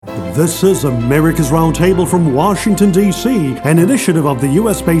This is America's Roundtable from Washington, D.C., an initiative of the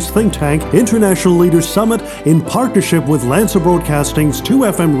U.S.-based think tank International Leaders Summit in partnership with Lancer Broadcasting's 2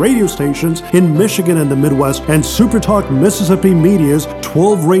 FM radio stations in Michigan and the Midwest and SuperTalk Mississippi Media's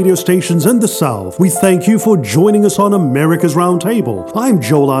 12 radio stations in the South. We thank you for joining us on America's Roundtable. I'm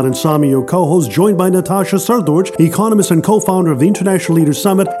Joel Adensami, your co-host, joined by Natasha Srdoc, economist and co-founder of the International Leaders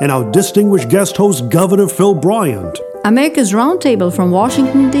Summit, and our distinguished guest host, Governor Phil Bryant. America's Roundtable from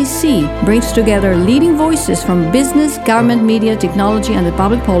Washington, D.C. brings together leading voices from business, government, media, technology, and the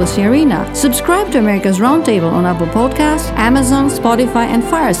public policy arena. Subscribe to America's Roundtable on Apple Podcasts, Amazon, Spotify, and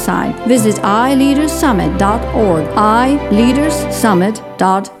Fireside. Visit iLeadersSummit.org,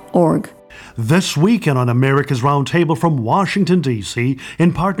 iLeadersSummit.org. This weekend on America's Roundtable from Washington, D.C.,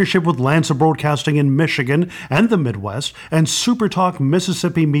 in partnership with Lancer Broadcasting in Michigan and the Midwest and SuperTalk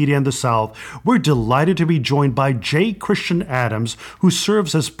Mississippi Media in the South, we're delighted to be joined by J. Christian Adams, who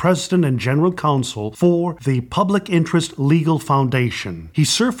serves as President and General Counsel for the Public Interest Legal Foundation. He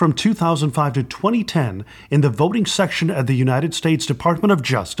served from 2005 to 2010 in the voting section at the United States Department of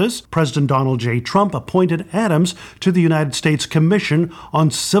Justice. President Donald J. Trump appointed Adams to the United States Commission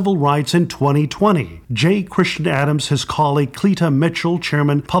on Civil Rights in 2020. J. Christian Adams, his colleague Cleta Mitchell,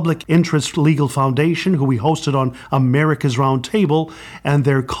 Chairman, Public Interest Legal Foundation, who we hosted on America's Roundtable, and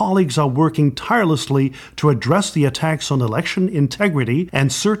their colleagues are working tirelessly to address the attacks on election integrity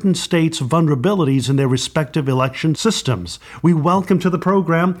and certain states' vulnerabilities in their respective election systems. We welcome to the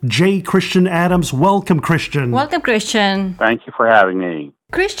program J. Christian Adams. Welcome, Christian. Welcome, Christian. Thank you for having me.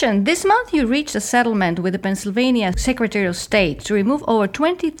 Christian, this month you reached a settlement with the Pennsylvania Secretary of State to remove over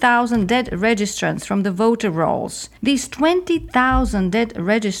 20,000 dead registrants from the voter rolls. These 20,000 dead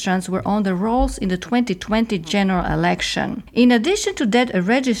registrants were on the rolls in the 2020 general election. In addition to dead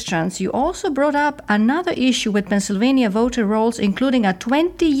registrants, you also brought up another issue with Pennsylvania voter rolls, including a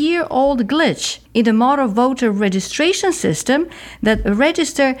 20-year-old glitch in the motor voter registration system that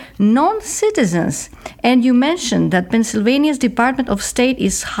register non-citizens. And you mentioned that Pennsylvania's Department of State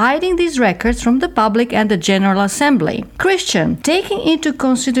is hiding these records from the public and the General Assembly. Christian, taking into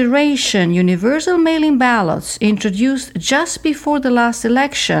consideration universal mail-in ballots introduced just before the last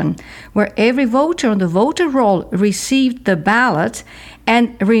election, where every voter on the voter roll received the ballot,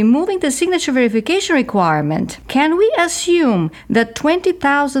 and removing the signature verification requirement, can we assume that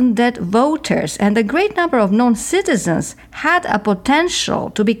 20,000 dead voters and a great number of non-citizens had a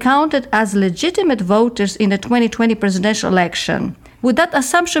potential to be counted as legitimate voters in the 2020 presidential election? Would that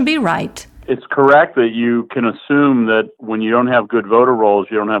assumption be right? It's correct that you can assume that when you don't have good voter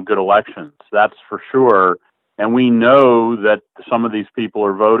rolls, you don't have good elections. That's for sure. And we know that some of these people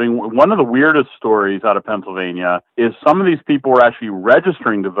are voting. One of the weirdest stories out of Pennsylvania is some of these people were actually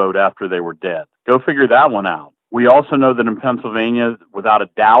registering to vote after they were dead. Go figure that one out. We also know that in Pennsylvania, without a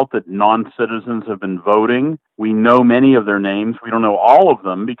doubt, that non-citizens have been voting. We know many of their names. We don't know all of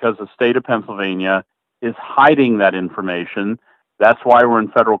them because the state of Pennsylvania is hiding that information. That's why we're in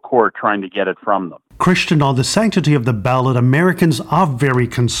federal court trying to get it from them. Christian, on the sanctity of the ballot, Americans are very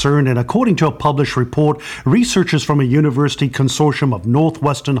concerned, and according to a published report, researchers from a university consortium of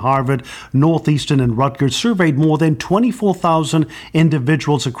Northwestern, Harvard, Northeastern, and Rutgers surveyed more than 24,000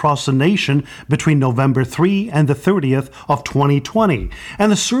 individuals across the nation between November 3 and the 30th of 2020.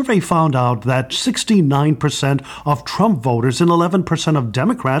 And the survey found out that 69% of Trump voters and 11% of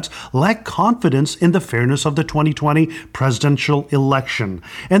Democrats lack confidence in the fairness of the 2020 presidential election.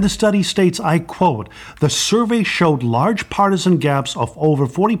 And the study states, I quote, "The survey showed large partisan gaps of over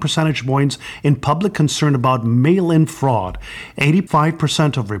 40 percentage points in public concern about mail-in fraud,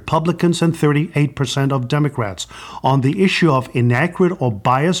 85% of Republicans and 38% of Democrats. On the issue of inaccurate or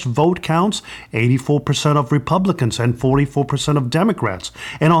biased vote counts, 84% of Republicans and 44% of Democrats.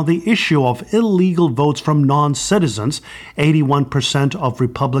 And on the issue of illegal votes from non-citizens, 81% of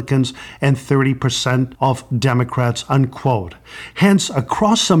Republicans and 30% of Democrats," unquote. Hence,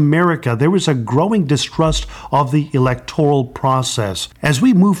 across America, there is a growing distrust of the electoral process. As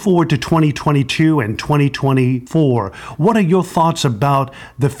we move forward to 2022 and 2024, what are your thoughts about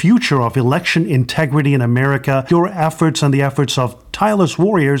the future of election integrity in America, your efforts and the efforts of tireless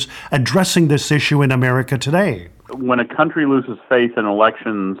warriors addressing this issue in America today? When a country loses faith in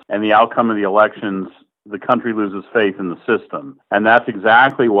elections and the outcome of the elections, the country loses faith in the system. And that's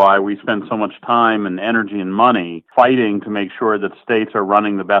exactly why we spend so much time and energy and money fighting to make sure that states are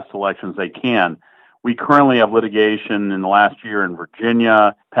running the best elections they can. We currently have litigation in the last year in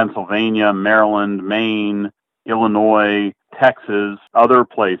Virginia, Pennsylvania, Maryland, Maine, Illinois, Texas, other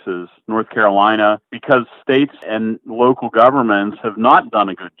places, North Carolina, because states and local governments have not done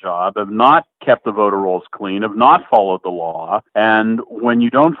a good job, have not kept the voter rolls clean, have not followed the law. And when you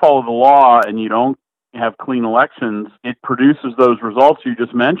don't follow the law and you don't have clean elections, it produces those results you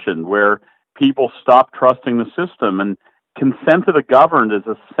just mentioned, where people stop trusting the system. And consent of the governed is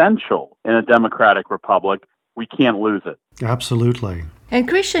essential in a democratic republic. We can't lose it. Absolutely. And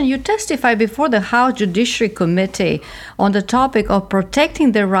Christian, you testified before the House Judiciary Committee on the topic of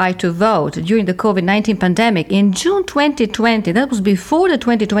protecting the right to vote during the COVID-19 pandemic in June 2020. That was before the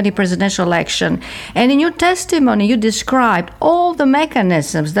 2020 presidential election. And in your testimony, you described all the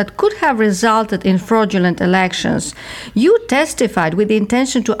mechanisms that could have resulted in fraudulent elections. You testified with the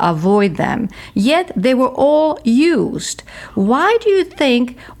intention to avoid them, yet they were all used. Why do you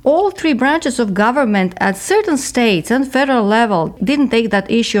think all three branches of government at certain states and federal level didn't take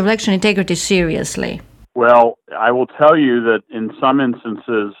that issue of election integrity seriously? Well, I will tell you that in some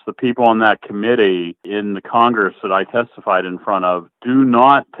instances, the people on that committee in the Congress that I testified in front of do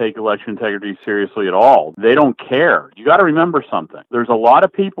not take election integrity seriously at all. They don't care. You got to remember something. There's a lot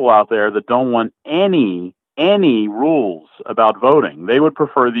of people out there that don't want any rules about voting. They would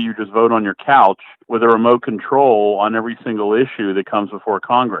prefer that you just vote on your couch with a remote control on every single issue that comes before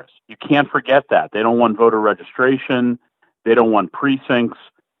Congress. You can't forget that. They don't want voter registration. They don't want precincts.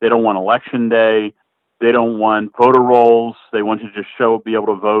 They don't want election day. They don't want voter rolls. They want you to just be able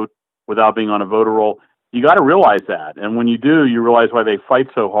to vote without being on a voter roll. You got to realize that. And when you do, you realize why they fight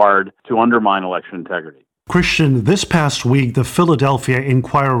so hard to undermine election integrity. Christian, this past week, the Philadelphia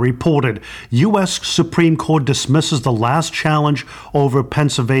Inquirer reported U.S. Supreme Court dismisses the last challenge over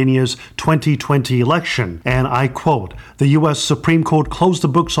Pennsylvania's 2020 election. And I quote, the U.S. Supreme Court closed the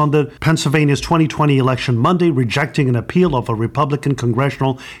books on the Pennsylvania's 2020 election Monday, rejecting an appeal of a Republican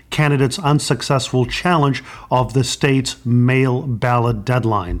congressional candidate's unsuccessful challenge of the state's mail ballot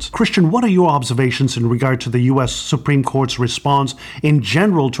deadlines. Christian, what are your observations in regard to the U.S. Supreme Court's response in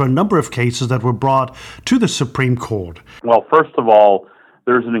general to a number of cases that were brought to the Supreme Court? Well, first of all,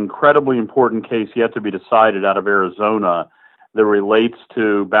 there's an incredibly important case yet to be decided out of Arizona that relates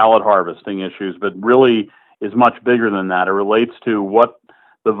to ballot harvesting issues, but really is much bigger than that. It relates to what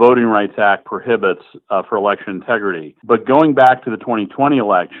the Voting Rights Act prohibits for election integrity. But going back to the 2020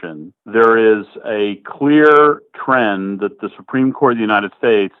 election, there is a clear trend that the Supreme Court of the United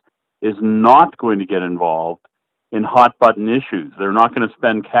States is not going to get involved in hot-button issues. They're not going to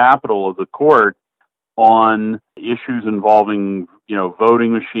spend capital of the court on issues involving,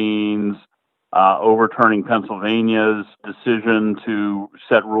 voting machines, overturning Pennsylvania's decision to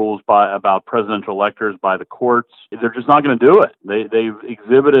set rules about presidential electors by the courts. They're just not going to do it. They've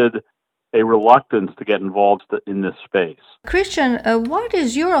exhibited a reluctance to get involved in this space. Christian, what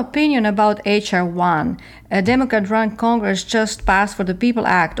is your opinion about H.R. 1? A Democrat-run Congress just passed for the People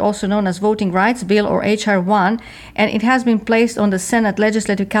Act, also known as Voting Rights Bill or H.R. 1, and it has been placed on the Senate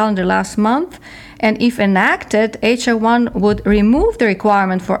legislative calendar last month. And if enacted, H.R. 1 would remove the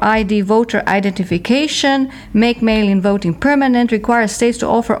requirement for ID voter identification, make mail-in voting permanent, require states to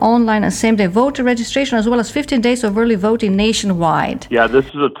offer online and same-day voter registration, as well as 15 days of early voting nationwide. Yeah, this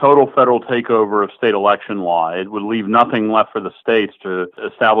is a total federal takeover of state election law. It would leave nothing left for the states to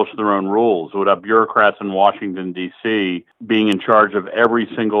establish their own rules. It would have bureaucrats in Washington, D.C. being in charge of every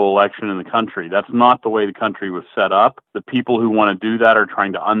single election in the country. That's not the way the country was set up. The people who want to do that are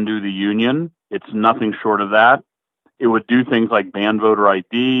trying to undo the union. It's nothing short of that. It would do things like ban voter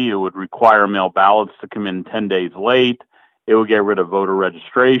ID. It would require mail ballots to come in 10 days late. It would get rid of voter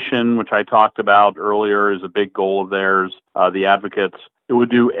registration, which I talked about earlier is a big goal of theirs, the advocates. It would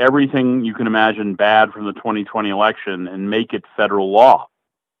do everything you can imagine bad from the 2020 election and make it federal law,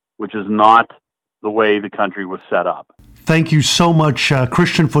 which is not the way the country was set up. Thank you so much,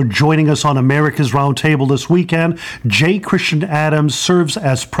 Christian, for joining us on America's Roundtable this weekend. J. Christian Adams serves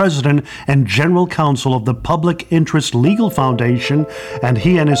as president and general counsel of the Public Interest Legal Foundation, and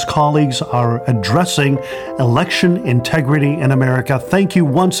he and his colleagues are addressing election integrity in America. Thank you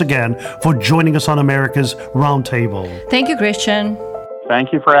once again for joining us on America's Roundtable. Thank you, Christian.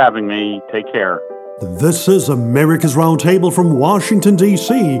 Thank you for having me. Take care. This is America's Roundtable from Washington,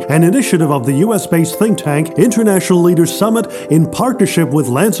 D.C., an initiative of the U.S.-based think tank International Leaders Summit in partnership with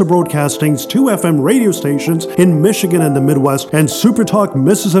Lancer Broadcasting's 2 FM radio stations in Michigan and the Midwest and SuperTalk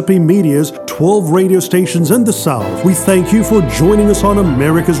Mississippi Media's 12 radio stations in the South. We thank you for joining us on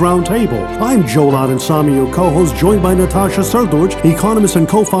America's Roundtable. I'm Joel Adensami, your co-host, joined by Natasha Srdoc, economist and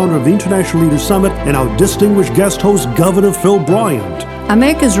co-founder of the International Leaders Summit, and our distinguished guest host, Governor Phil Bryant.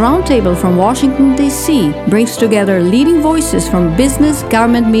 America's Roundtable from Washington, D.C. brings together leading voices from business,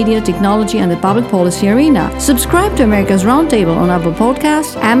 government, media, technology, and the public policy arena. Subscribe to America's Roundtable on Apple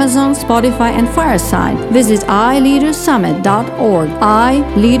Podcasts, Amazon, Spotify, and Fireside. Visit iLeadersSummit.org.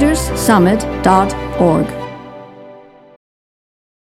 iLeadersSummit.org.